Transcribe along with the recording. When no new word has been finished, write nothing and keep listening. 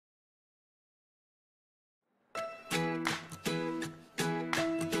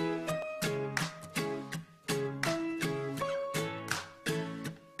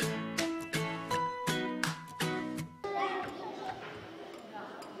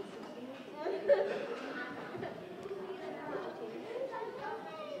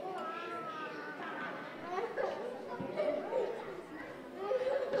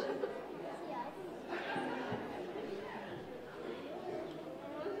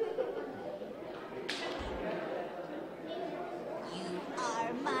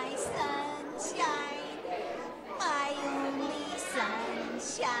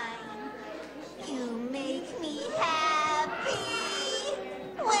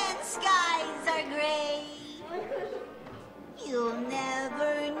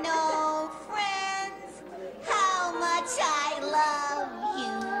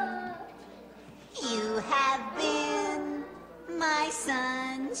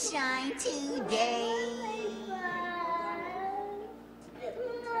sunshine today.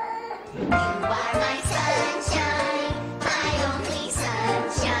 You are my sunshine, my only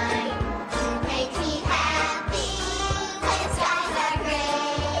sunshine. You make me happy when skies are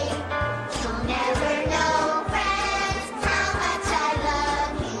gray. You'll never know, friends, how much I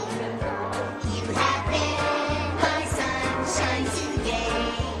love you. You have been my sunshine today.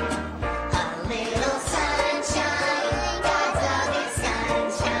 A little sunshine, God's love is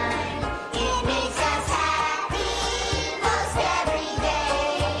sunshine. It makes us happy most every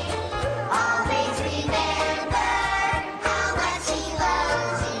day. Always remember how much He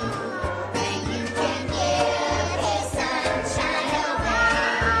loves you. Then you can give His sunshine away.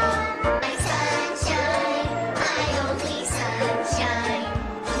 My sunshine, my only sunshine.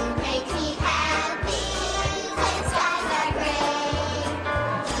 You make me happy when skies are gray.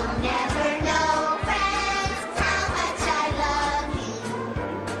 You'll never know, friends, how much I love you.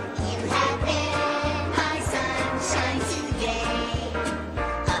 You have been my sunshine today.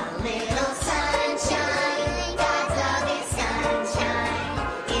 A little sunshine, God's love is sunshine.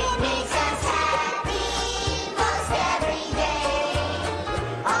 It makes us happy most every day.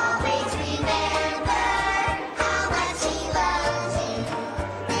 Always remember how much He loves you.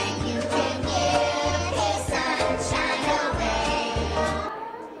 Then you can give His sunshine away.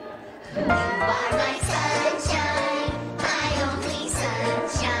 You are my sunshine, my only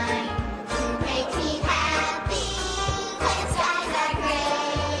sunshine. You make me happy when skies are gray.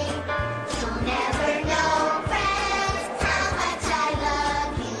 You'll never know, friends, how much I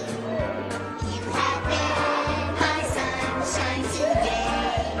love you. You have been my sunshine today.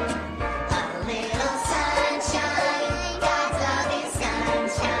 A little sunshine, God's love is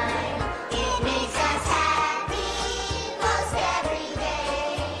sunshine. It makes us happy most every day.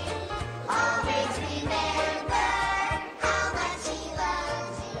 Always remember how much He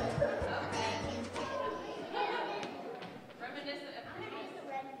loves you. Reminiscent of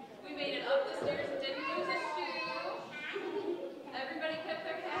we made it up the stairs and didn't lose a shoe. Everybody kept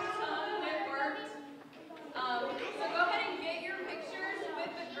their hats on and it worked. So go ahead and get your pictures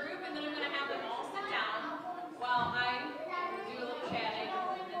with the group, and then I'm going to have them all sit down while I do a little chatting,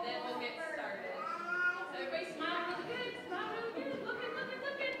 and then we'll get started. So everybody smile really good, smile really good, looking.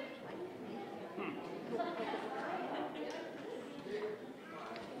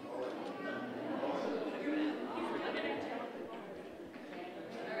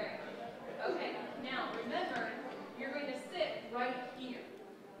 All right. Okay. Now remember, you're going to sit right here.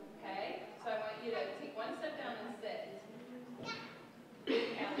 Okay? So I want you to take one step down and sit.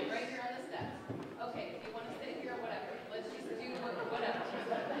 Kathy, right here on the steps. Okay, if you want to sit here or whatever, let's just do whatever.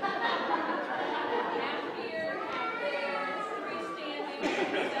 Half here, half there, 3 standing,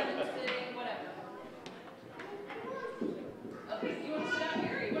 7 sitting, whatever. Okay, you want to sit out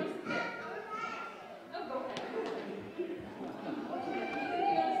here or you want to sit there? No, go ahead. You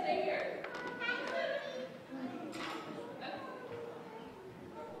want to stay here?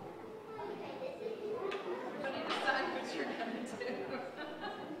 Everybody decide what you're going to do.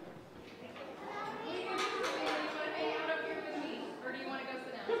 Do you want to hang out up here with me, or do you want to go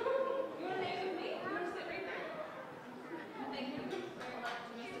sit down? You want to hang with me? You want to sit right there? Thank you very much.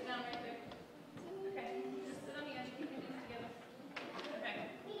 You want to sit down right there? Okay. Just sit on the edge. Keep your knees together. Okay.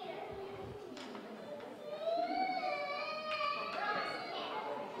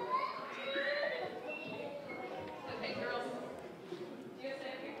 Okay, girls. Do you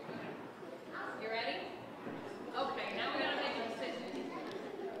sit here? You ready? Okay, now we gotta make a decision.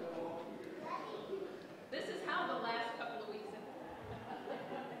 This is how the last couple of weeks have just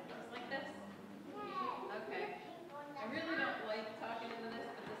like this. Okay. I really don't like talking into this,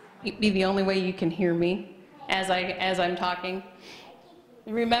 but this be the only way you can hear me as I'm talking.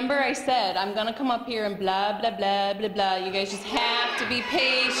 Remember I said I'm gonna come up here and blah blah blah blah blah. You guys just have to be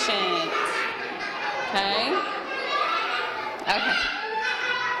patient. Okay? Okay.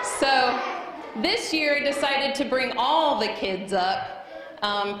 So this year I decided to bring all the kids up,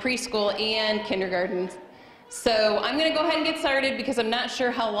 preschool and kindergarten. So I'm going to go ahead and get started because I'm not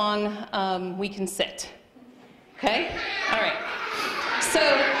sure how long we can sit. Okay? All right. So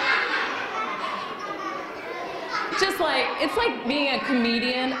just like, it's like being a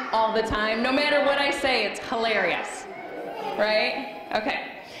comedian all the time. No matter what I say, it's hilarious. Right?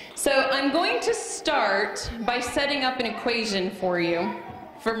 Okay. So I'm going to start by setting up an equation for you,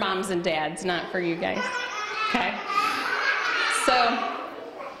 for moms and dads, not for you guys. Okay? So,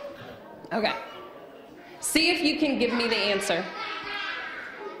 okay. See if you can give me the answer.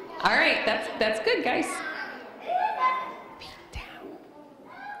 All right, that's good, guys. Feet down.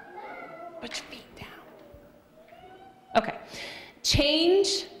 Put your feet down. Okay.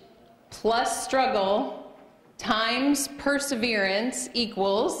 Change plus struggle times perseverance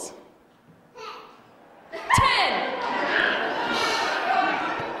equals 10.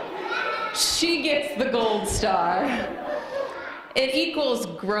 She gets the gold star. It equals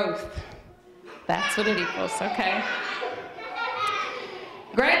growth. That's what it equals, okay?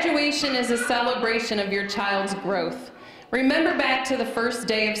 Graduation is a celebration of your child's growth. Remember back to the first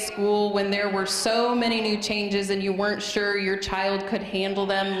day of school when there were so many new changes and you weren't sure your child could handle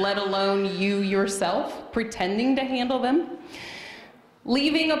them, let alone you yourself pretending to handle them?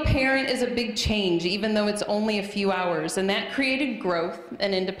 Leaving a parent is a big change, even though it's only a few hours, and that created growth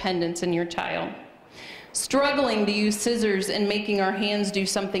and independence in your child. Struggling to use scissors and making our hands do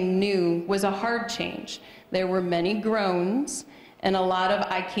something new was a hard change. There were many groans and a lot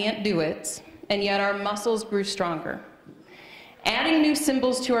of I can't do it, and yet our muscles grew stronger. Adding new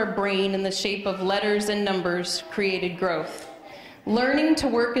symbols to our brain in the shape of letters and numbers created growth. Learning to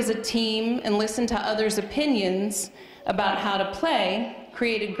work as a team and listen to others' opinions about how to play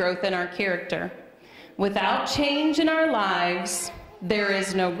created growth in our character. Without change in our lives, there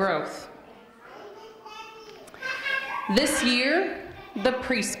is no growth. This year, the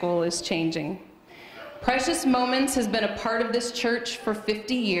preschool is changing. Precious Moments has been a part of this church for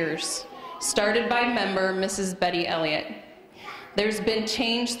 50 years, started by member Mrs. Betty Elliott. There's been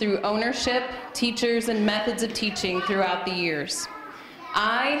change through ownership, teachers, and methods of teaching throughout the years.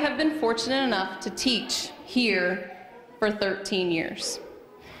 I have been fortunate enough to teach here for 13 years.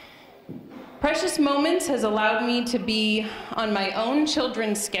 Precious Moments has allowed me to be on my own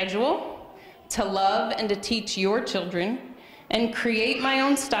children's schedule, to love and to teach your children, and create my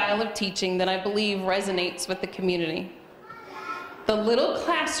own style of teaching that I believe resonates with the community. The little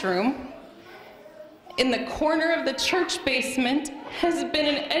classroom in the corner of the church basement has been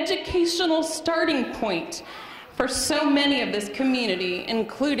an educational starting point for so many of this community,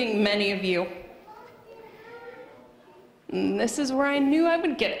 including many of you. And this is where I knew I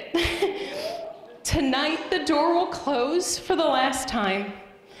would get it. Tonight, the door will close for the last time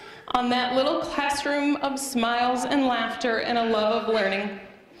on that little classroom of smiles and laughter and a love of learning.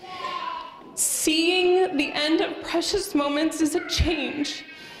 Seeing the end of Precious Moments is a change,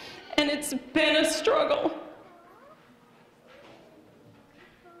 and it's been a struggle.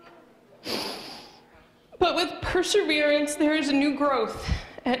 But with perseverance, there is new growth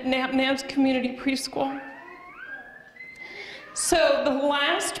at Nap Community Preschool. So the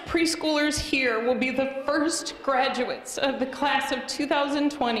last preschoolers here will be the first graduates of the class of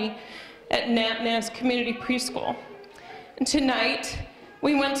 2020 at Nap Community Preschool. And tonight,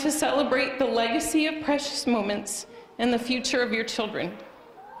 we want to celebrate the legacy of Precious Moments and the future of your children.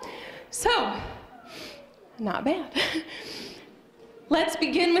 So, not bad. Let's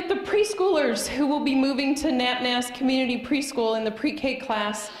begin with the preschoolers who will be moving to Nap Community Preschool in the pre-K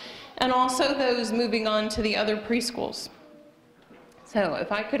class, and also those moving on to the other preschools. So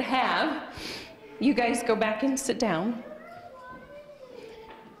if I could have you guys go back and sit down.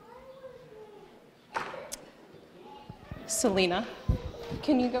 Selena,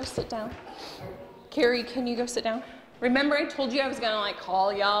 can you go sit down? Carrie, can you go sit down? Remember I told you I was gonna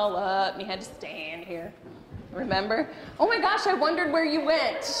call y'all up and you had to stand here. Remember? Oh my gosh, I wondered where you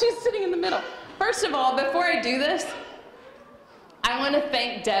went. She's sitting in the middle. First of all, before I do this, I want to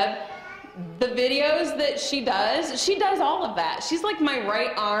thank Deb. The videos that she does all of that. She's like my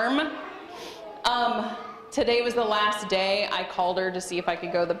right arm. Today was the last day. I called her to see if I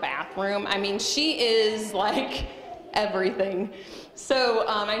could go to the bathroom. I mean, she is like everything. So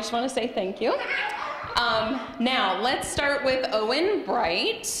I just want to say thank you. Now, let's start with Owen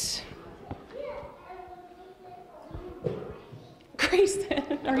Bright.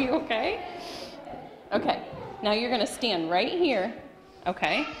 Grayson, are you okay? Okay, now you're going to stand right here.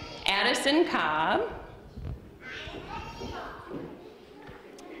 Okay. Addison Cobb.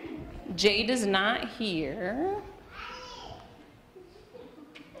 Jade is not here.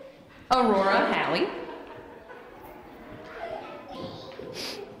 Aurora Halley.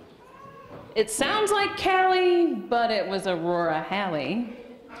 It sounds like Callie, but it was Aurora Halley.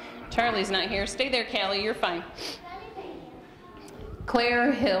 Charlie's not here. Stay there, Callie. You're fine.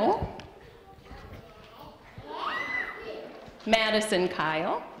 Claire Hill. Madison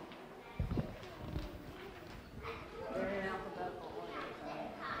Kyle.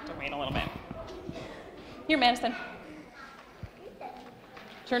 Wait a little bit. Here, Madison.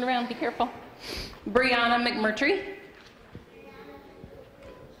 Turn around, be careful. Brianna McMurtry.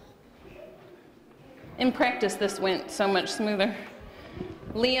 In practice, this went so much smoother.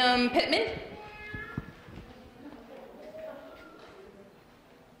 Liam Pittman.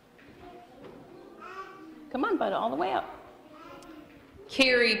 Come on, bud, all the way up.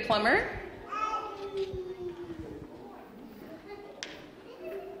 Carrie Plummer,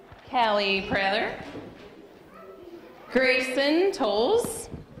 Callie Prather, Grayson Tolles,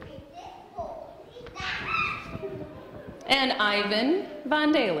 and Ivan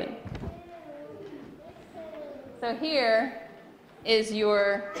Von Dalen. So here is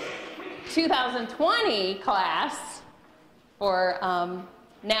your 2020 class for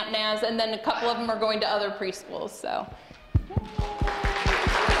NAPNAS, and then a couple of them are going to other preschools. So.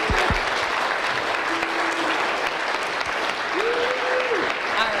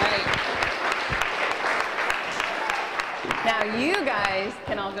 All right. Now you guys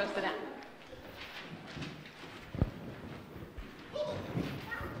can all go sit down.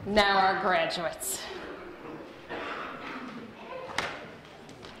 Now our graduates.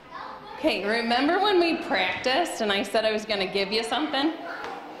 Okay, remember when we practiced and I said I was going to give you something?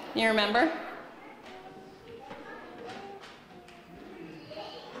 You remember?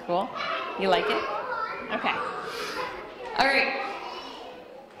 Cool. You like it? Okay. All right.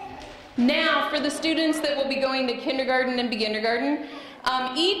 Now for the students that will be going to kindergarten and beginnergarten,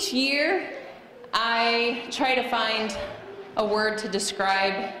 each year I try to find a word to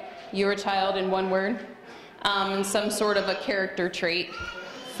describe your child in one word, and some sort of a character trait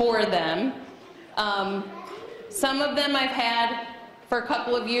for them. Some of them I've had for a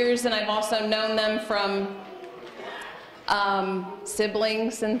couple of years, and I've also known them from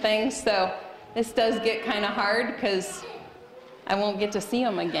siblings and things, so this does get kind of hard because I won't get to see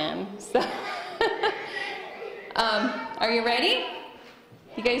them again. So are you ready?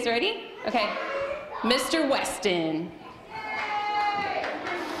 You guys ready? Okay. Mr. Weston.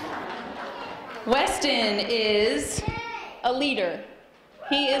 Weston is a leader.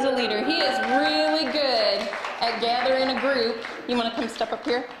 He is a leader. He is really good at gathering a group. You want to come step up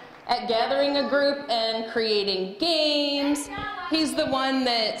here? At gathering a group and creating games. He's the one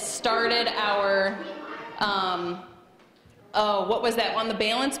that started our, what was that, on the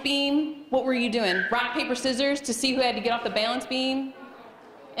balance beam? What were you doing? Rock, paper, scissors to see who had to get off the balance beam?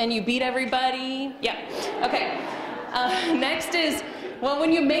 And you beat everybody? Yeah. Okay. Next is, well,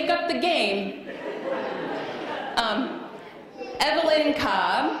 when you make up the game, Evelyn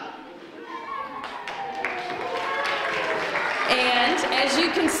Cobb. And as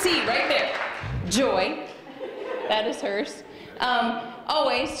you can see right there, Joy. That is hers.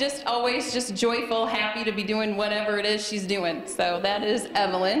 Always just joyful, happy to be doing whatever it is she's doing. So that is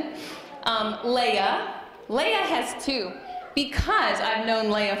Evelyn. Leah. Leah has two. Because I've known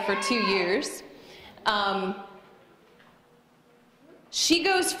Leah for 2 years, she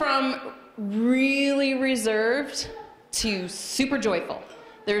goes from really reserved to super joyful.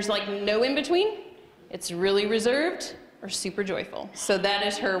 There's like no in between. It's really reserved or super joyful. So that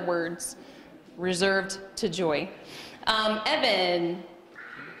is her words, reserved to joy. Evan.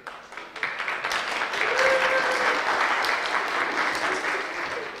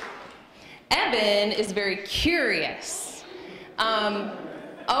 Evan is very curious.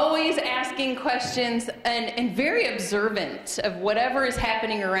 Always asking questions and very observant of whatever is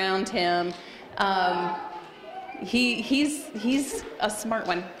happening around him. He's a smart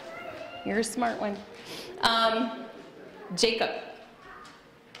one. You're a smart one. Jacob.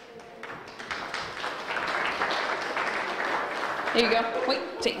 There you go. Wait,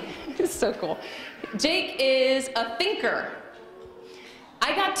 Jake. It's so cool. Jake is a thinker.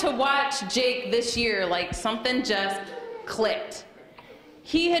 I got to watch Jake this year, like something just clicked.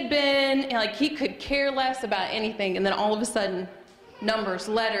 He had been, like, he could care less about anything, and then all of a sudden, numbers,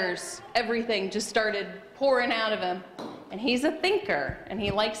 letters, everything just started pouring out of him. And he's a thinker, and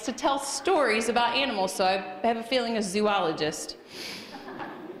he likes to tell stories about animals, so I have a feeling a zoologist.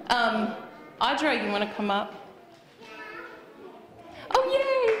 Audra, you want to come up? Oh,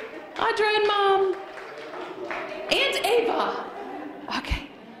 yay! Audra and Mom. And Ava. Okay.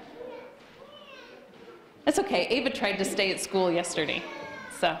 That's okay. Ava tried to stay at school yesterday.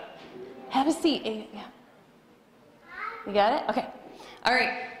 So, have a seat, Ava. Yeah. You got it? Okay. All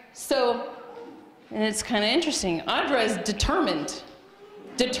right. So, and it's kind of interesting. Audra is determined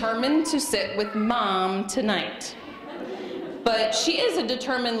to sit with Mom tonight. But she is a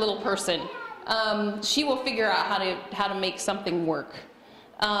determined little person. She will figure out how to make something work.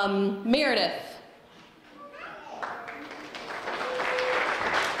 Meredith.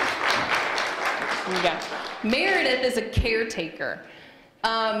 Here we go. Meredith is a caretaker.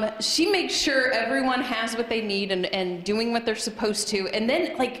 She makes sure everyone has what they need and doing what they're supposed to. And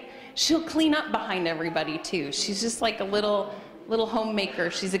then, like, she'll clean up behind everybody, too. She's just like a little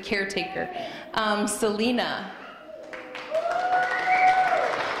homemaker. She's a caretaker. Selena.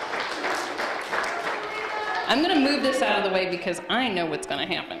 I'm going to move this out of the way because I know what's going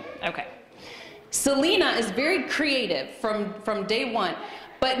to happen. Okay. Selena is very creative from day one,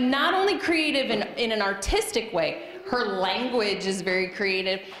 but not only creative in an artistic way, her language is very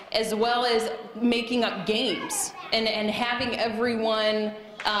creative, as well as making up games and having everyone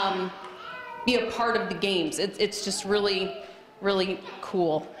be a part of the games. It's just really, really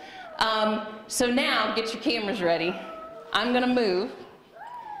cool. So now, get your cameras ready. I'm going to move.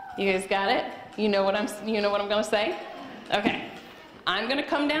 You guys got it? You know what I'm going to say? Okay. I'm going to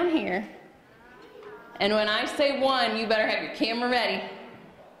come down here. And when I say 1, you better have your camera ready.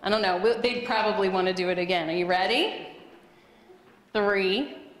 I don't know. They'd probably want to do it again. Are you ready?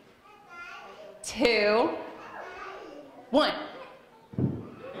 3, 2, 1.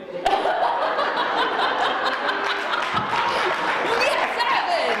 Yes,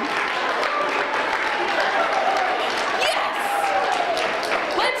 Evan! Yes!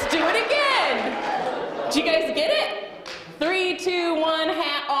 Let's do it again. Did you guys get it? 3, 2, 1,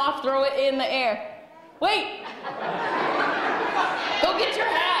 hat off, throw it in the air. Wait! Go get your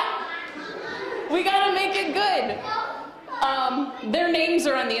hat! We gotta make it good. Their names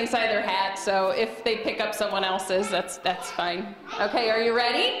are on the inside of their hat, so if they pick up someone else's, that's fine. Okay, are you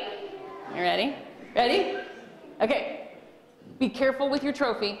ready? You ready? Ready? Okay. Be careful with your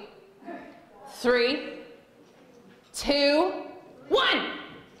trophy. 3, 2, 1!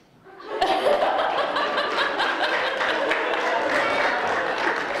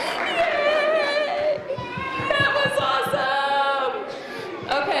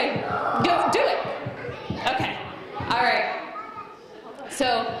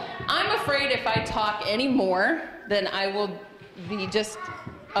 So I'm afraid if I talk any more, then I will be just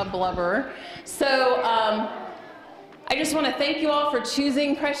a blubberer. So I just want to thank you all for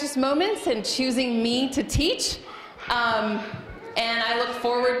choosing Precious Moments and choosing me to teach. And I look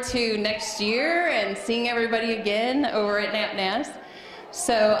forward to next year and seeing everybody again over at NapNaz.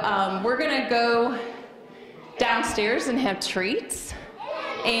 So we're going to go downstairs and have treats.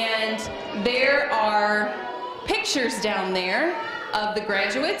 And there are pictures down there of the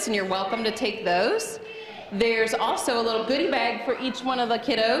graduates, and you're welcome to take those. There's also a little goodie bag for each one of the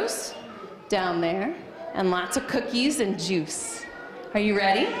kiddos down there, and lots of cookies and juice. Are you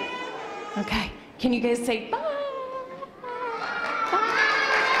ready? Okay. Can you guys say bye?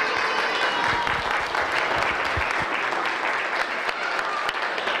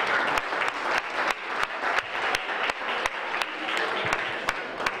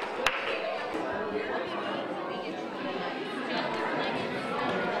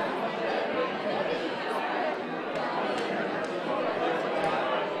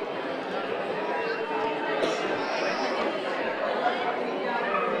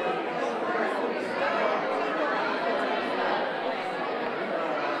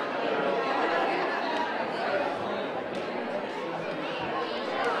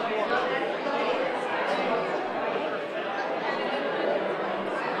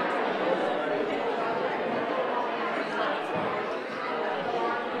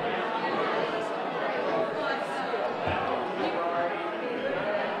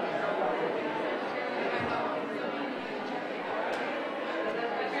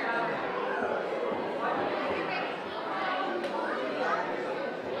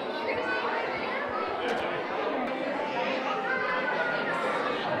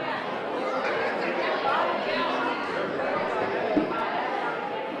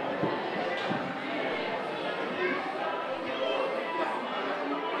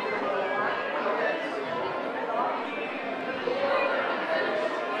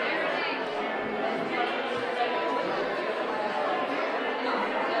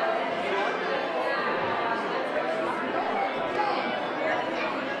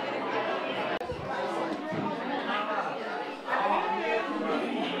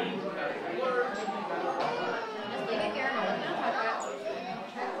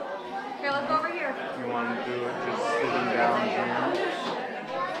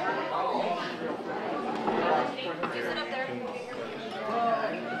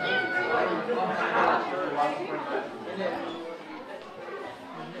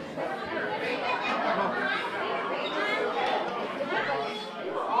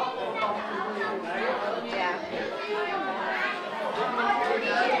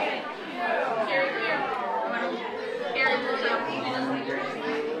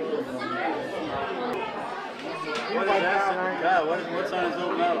 What's on his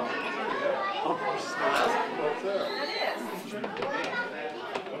old medal? What's that?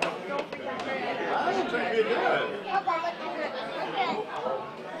 I don't think he did.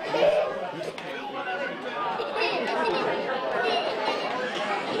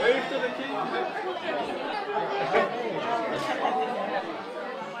 Wave to the king.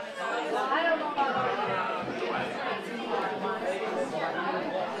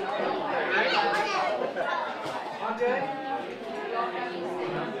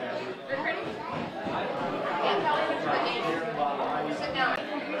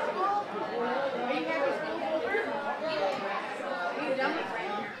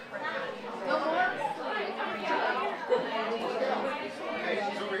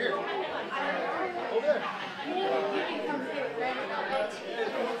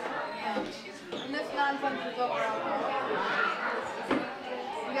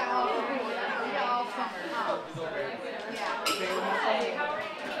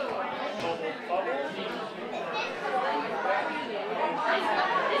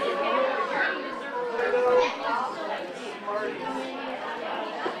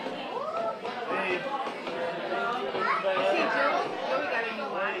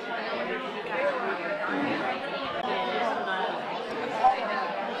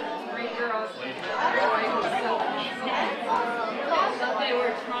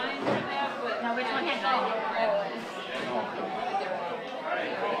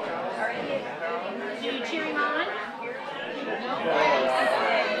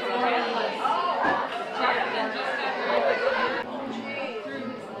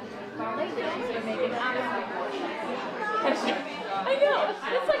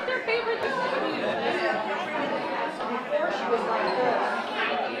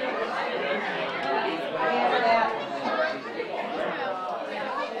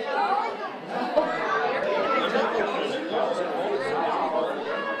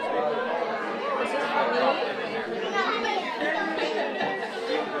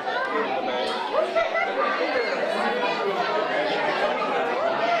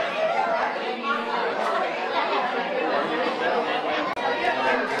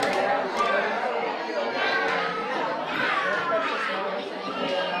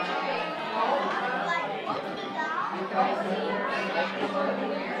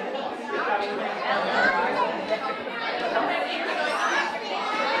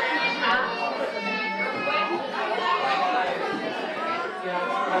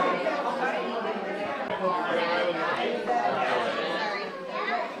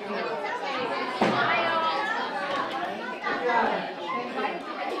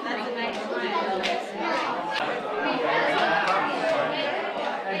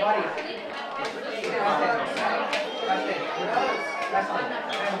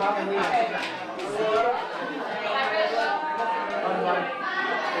 That's